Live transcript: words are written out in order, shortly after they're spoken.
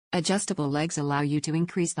Adjustable legs allow you to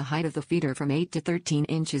increase the height of the feeder from 8 to 13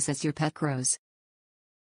 inches as your pet grows.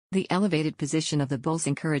 The elevated position of the bowls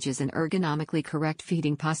encourages an ergonomically correct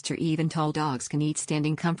feeding posture. Even tall dogs can eat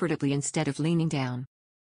standing comfortably instead of leaning down.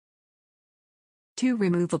 2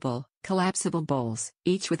 removable, collapsible bowls,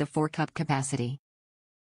 each with a 4-cup capacity.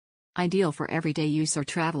 Ideal for everyday use or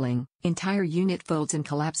traveling, entire unit folds and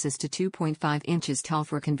collapses to 2.5 inches tall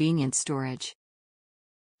for convenient storage.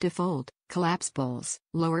 Defold, collapse bowls,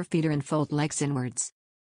 lower feeder and fold legs inwards.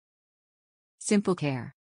 Simple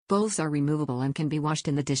care. Bowls are removable and can be washed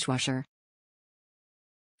in the dishwasher.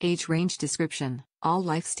 Age range description, all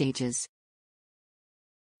life stages.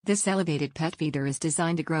 This elevated pet feeder is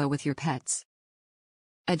designed to grow with your pets.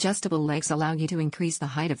 Adjustable legs allow you to increase the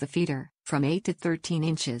height of the feeder, from 8 to 13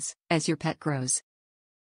 inches, as your pet grows.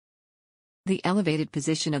 The elevated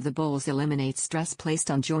position of the bowls eliminates stress placed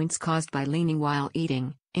on joints caused by leaning while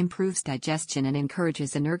eating, improves digestion and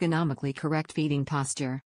encourages an ergonomically correct feeding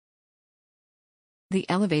posture. The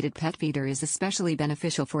elevated pet feeder is especially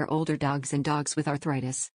beneficial for older dogs and dogs with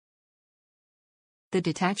arthritis. The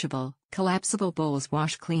detachable, collapsible bowls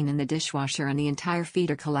wash clean in the dishwasher and the entire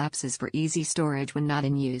feeder collapses for easy storage when not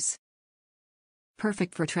in use.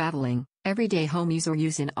 Perfect for traveling, everyday home use or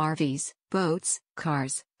use in RVs, boats,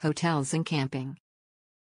 cars, hotels and camping.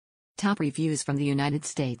 Top reviews from the United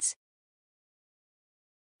States.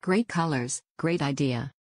 Great colors, great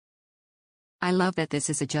idea. I love that this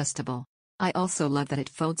is adjustable. I also love that it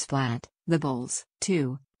folds flat, the bowls,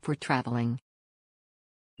 too, for traveling.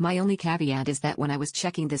 My only caveat is that when I was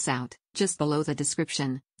checking this out, just below the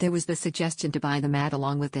description, there was the suggestion to buy the mat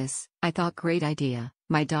along with this. I thought great idea,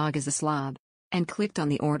 my dog is a slob. And clicked on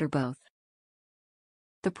the order both.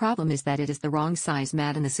 The problem is that it is the wrong size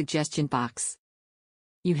mat in the suggestion box.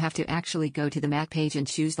 You have to actually go to the mat page and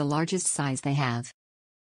choose the largest size they have.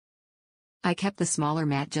 I kept the smaller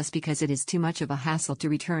mat just because it is too much of a hassle to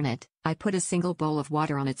return it. I put a single bowl of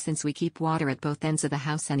water on it since we keep water at both ends of the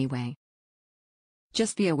house anyway.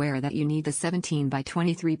 Just be aware that you need the 17 by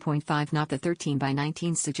 23.5, not the 13 by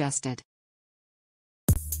 19 suggested.